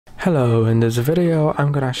Hello, in this video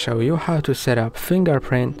I'm gonna show you how to set up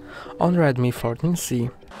Fingerprint on Redmi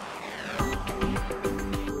 14C.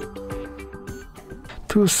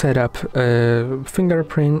 To set up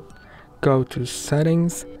Fingerprint, go to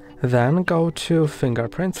Settings, then go to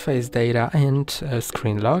Fingerprint Face Data and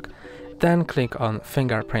Screen Lock, then click on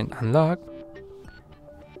Fingerprint Unlock,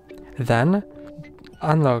 then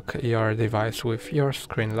unlock your device with your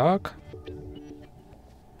screen lock.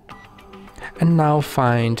 And now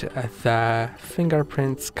find the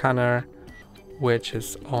fingerprint scanner, which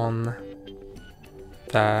is on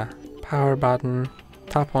the power button,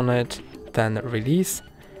 tap on it, then release,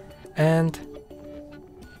 and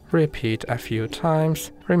repeat a few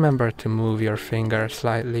times. Remember to move your finger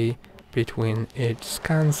slightly between each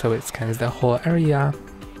scan so it scans the whole area.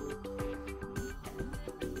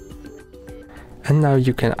 And now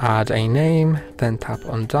you can add a name, then tap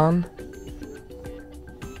on Done.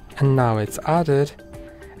 And now it's added,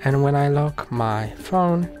 and when I lock my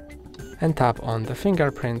phone and tap on the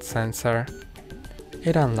fingerprint sensor,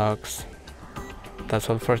 it unlocks. That's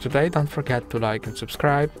all for today. Don't forget to like and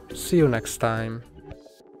subscribe. See you next time.